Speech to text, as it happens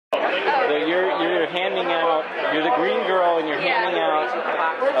So you're handing out. You're the green girl, and you're handing out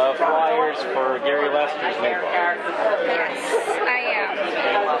flyers for Gary Lester's new book. Yes, I am.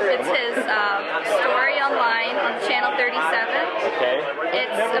 It's his story online on Channel 37. Okay.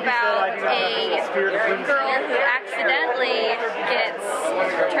 It's about a girl who accidentally gets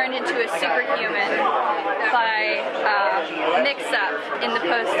turned into a superhuman by mix-up in the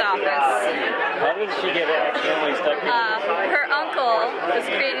post office. How did she get accidentally stuck in? Her uncle was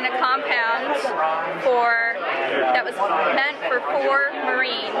creating a compound that was meant for 4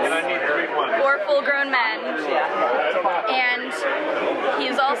 Marines, 4 full-grown men, and he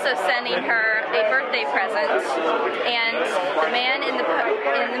was also sending her a birthday present, and the man in the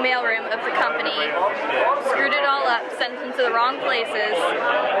mailroom of the company screwed it all up, sent them to the wrong places,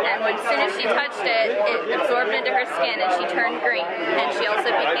 and as soon as she touched it, it absorbed into her skin and she turned green, and she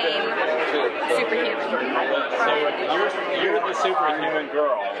also became superhuman. So you're the superhuman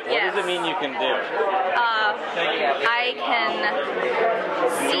girl. What Yes. does it mean you can do? I can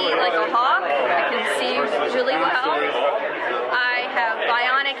see like a hawk. I can see really well. I have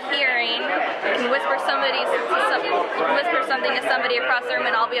bionic hearing. I can whisper something to somebody across the room,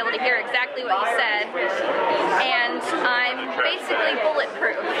 and I'll be able to hear exactly what you said. And I'm basically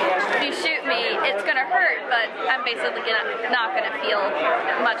bulletproof. If you shoot me, it's gonna hurt, but I'm basically not gonna feel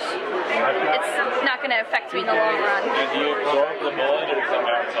much. It's not gonna affect me in the long run. Do you absorb the bullet, or does it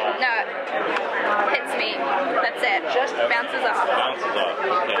bounce off? No, it hits me. That's it. Just bounces off. Bounces off.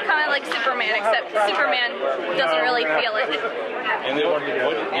 Okay. Kind of like Superman, except Superman doesn't really feel it. And then, do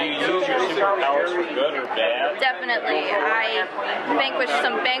you use your superpowers for good or bad? Definitely. I vanquished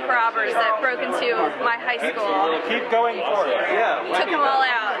some bank robbers that broke into my high school. Keep going for it. Yeah. Took them all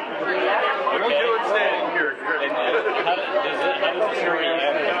out. Okay. And how does the story end?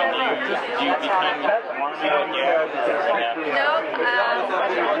 Do you become Marmy again? Nope.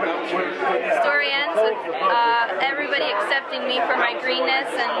 The story ends with everybody accepting me for my greenness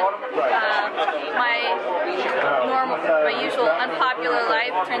and my usual unpopular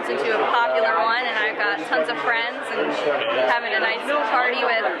life turns into a popular one, and I've got tons of friends and having a nice party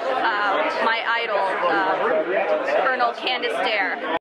with my idol, Colonel Candace Dare.